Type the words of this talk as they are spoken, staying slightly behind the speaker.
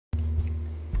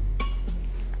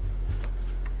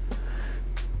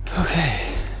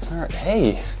Alright,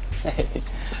 hey.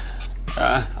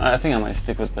 I think I might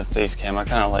stick with the face cam. I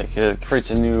kind of like it. It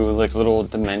creates a new like little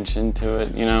dimension to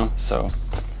it, you know? So,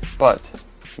 but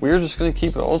we're just going to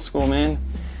keep it old school, man.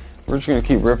 We're just going to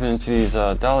keep ripping into these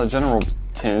Dollar General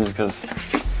tins because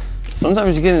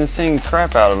sometimes you get insane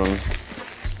crap out of them.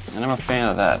 And I'm a fan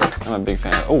of that. I'm a big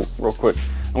fan of that. Oh, real quick.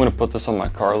 I'm going to put this on my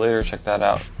car later. Check that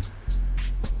out.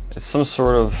 It's some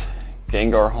sort of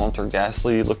Gengar Haunter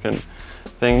Ghastly looking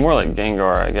thing. More like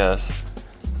Gengar, I guess.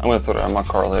 I'm going to throw it on my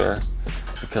car later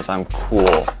because I'm cool.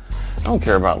 I don't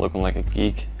care about looking like a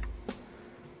geek.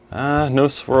 No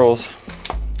swirls.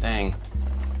 Dang.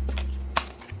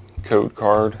 Code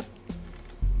card.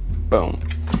 Boom.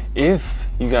 If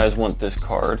you guys want this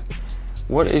card,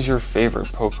 what is your favorite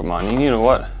Pokemon? And you know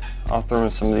what? I'll throw in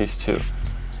some of these too.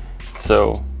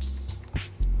 So,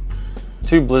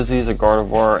 2 Blizzies, a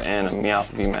Gardevoir, and a Meowth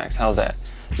VMAX. How's that?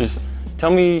 Just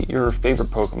tell me your favorite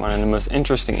Pokemon, and the most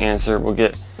interesting answer will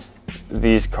get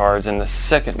these cards, and the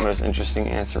second most interesting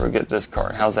answer will get this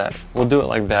card. How's that? We'll do it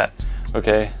like that,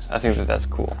 okay? I think that that's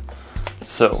cool.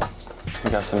 So, we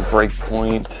got some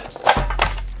Breakpoint,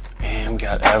 and we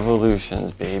got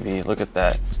Evolutions, baby. Look at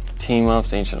that.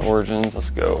 Team-ups, Ancient Origins, let's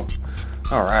go.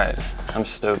 Alright, I'm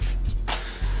stoked.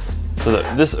 So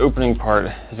this opening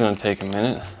part is going to take a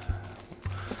minute.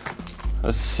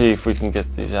 Let's see if we can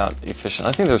get these out efficient.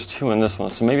 I think there's 2 in this one,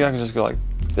 so maybe I can just go like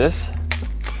this.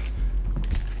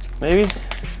 Maybe?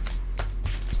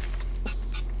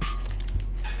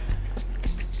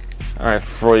 Alright,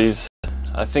 froys.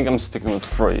 I think I'm sticking with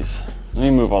froys. Let me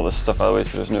move all this stuff out of the way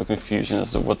so there's no confusion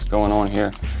as to what's going on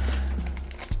here.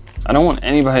 I don't want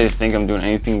anybody to think I'm doing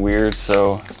anything weird,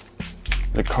 so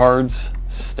the cards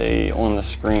stay on the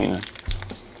screen.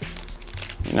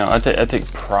 You know, I take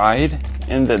pride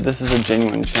in that this is a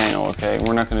genuine channel, okay?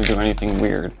 We're not going to do anything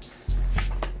weird.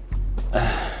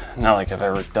 Not like I've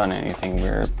ever done anything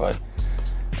weird, but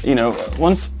you know,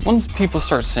 once people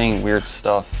start saying weird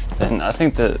stuff, then I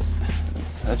think that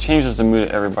changes the mood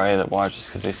of everybody that watches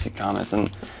because they see comments. And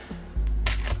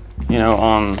you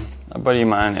know, a buddy of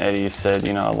mine, Eddie, said,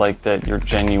 you know, I like that you're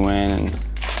genuine. And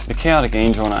the Chaotic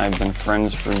Angel and I have been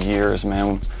friends for years,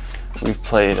 man. We've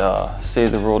played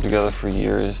Save the World together for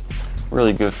years.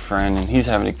 Really good friend, and he's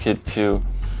having a kid too.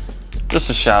 Just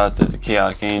a shout out to the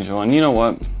Chaotic Angel. And you know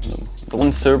what? The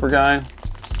one sober guy,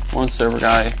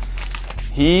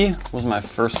 he was my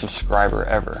first subscriber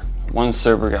ever. One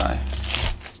sober guy.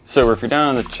 So if you're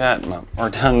down in the chat or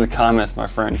down in the comments, my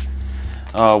friend,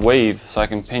 wave so I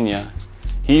can pin you.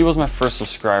 He was my first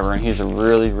subscriber, and he's a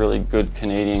really, really good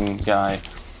Canadian guy.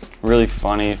 Really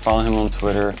funny. Follow him on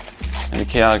Twitter. And the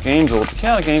Chaotic Angel,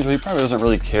 he probably doesn't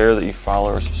really care that you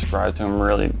follow or subscribe to him.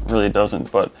 Really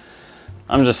doesn't. But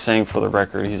I'm just saying for the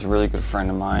record, he's a really good friend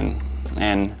of mine.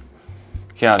 And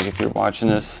Chaotic, if you're watching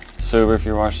this, sober, if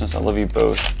you're watching this, I love you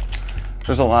both.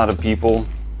 There's a lot of people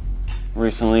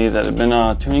recently that have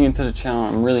been tuning into the channel.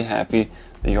 I'm really happy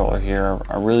that y'all are here.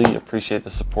 I really appreciate the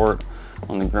support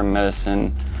on the Grim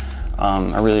Medicine.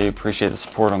 I really appreciate the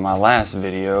support on my last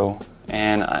video.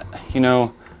 And you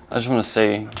know, I just want to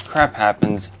say, crap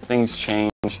happens, things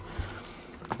change.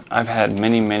 I've had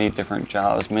many different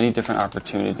jobs, many different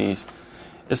opportunities.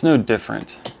 It's no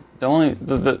different.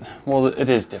 Well, it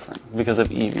is different because of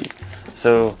Eevee.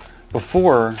 So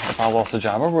before, if I lost a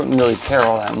job, I wouldn't really care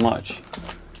all that much.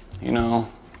 You know,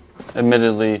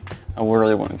 admittedly, I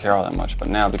really wouldn't care all that much. But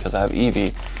now, because I have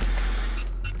Eevee,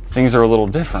 things are a little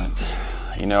different.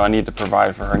 You know, I need to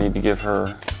provide for her. I need to give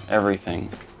her everything.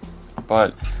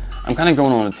 But I'm kind of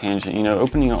going on a tangent. You know,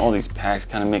 opening all these packs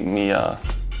kind of make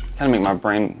my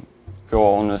brain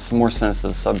go on a more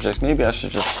sensitive subject. Maybe I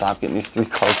should just stop getting these 3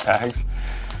 card packs.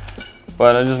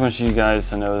 But I just want you guys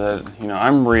to know that, you know,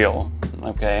 I'm real,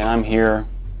 okay, and I'm here,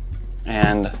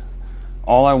 and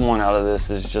all I want out of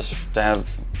this is just to have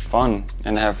fun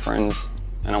and to have friends,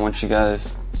 and I want you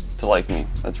guys to like me.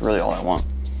 That's really all I want.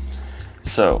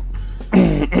 So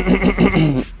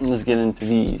let's get into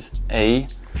these.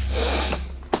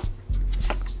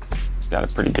 Got a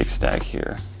pretty big stack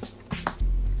here.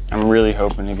 I'm really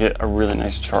hoping to get a really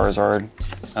nice Charizard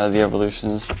out of the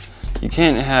evolutions. You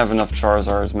can't have enough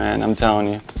Charizards, man, I'm telling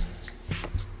you.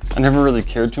 I never really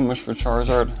cared too much for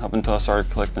Charizard up until I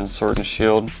started collecting Sword and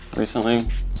Shield recently.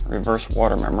 Reverse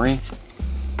Water Memory.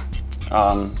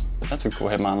 That's a cool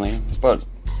Hitmonlee. But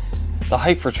the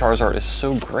hype for Charizard is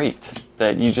so great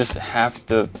that you just have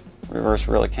to reverse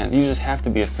Relicanth. You just have to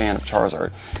be a fan of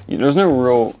Charizard. There's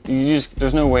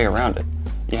no way around it.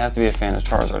 You have to be a fan of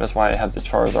Charizard. That's why I have the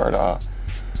Charizard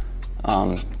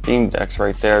theme decks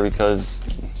right there, because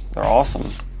they're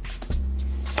awesome.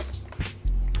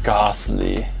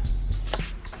 Ghastly.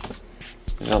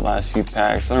 These are the last few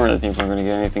packs. I don't really think we're going to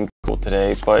get anything cool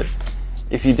today, but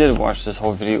if you did watch this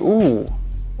whole video,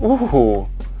 ooh,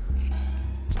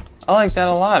 I like that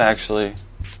a lot, actually.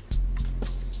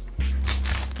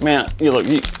 Man, look,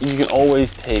 you can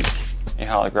always take a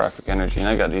holographic energy, and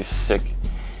I got these sick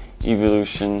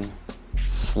evolution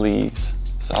sleeves,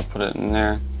 so I'll put it in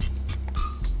there.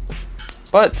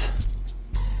 But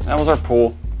that was our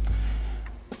pool.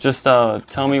 Just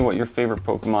tell me what your favorite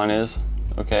Pokemon is,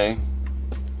 okay?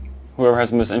 Whoever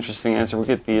has the most interesting answer will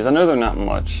get these. I know they're not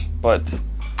much, but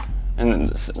and then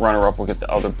the runner-up will get the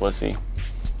other Blissey.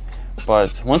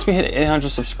 But once we hit 800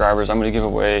 subscribers, I'm going to give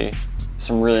away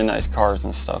some really nice cards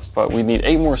and stuff. But we need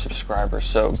 8 more subscribers,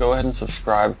 so go ahead and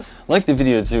subscribe. Like the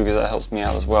video too, because that helps me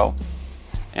out as well.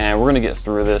 And we're going to get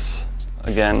through this.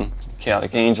 Again,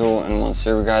 Chaotic Angel and One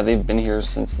Server Guy, they've been here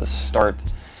since the start.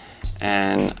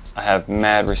 And I have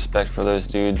mad respect for those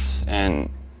dudes. And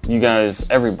you guys,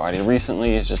 everybody,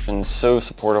 recently has just been so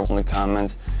supportive in the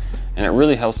comments. And it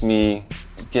really helps me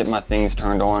get my things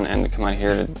turned on and to come out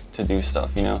here to do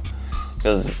stuff, you know.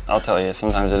 Because I'll tell you,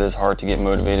 sometimes it is hard to get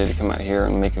motivated to come out here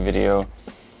and make a video.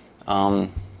 Oh,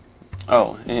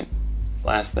 and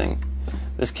last thing.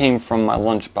 This came from my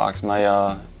lunchbox,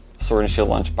 my Sword and Shield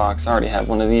lunchbox. I already have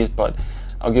one of these, but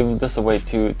I'll give this away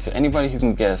to anybody who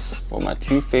can guess what my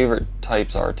 2 favorite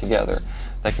types are together.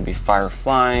 That could be Fire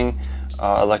Flying,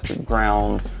 Electric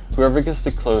Ground. Whoever gets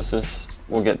the closest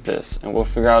will get this, and we'll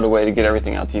figure out a way to get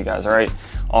everything out to you guys, alright?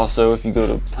 Also, if you go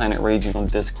to Planet Raging on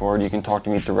Discord, you can talk to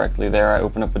me directly there. I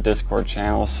open up a Discord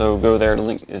channel, so go there. The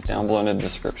link is down below in the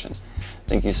description.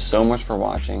 Thank you so much for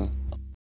watching.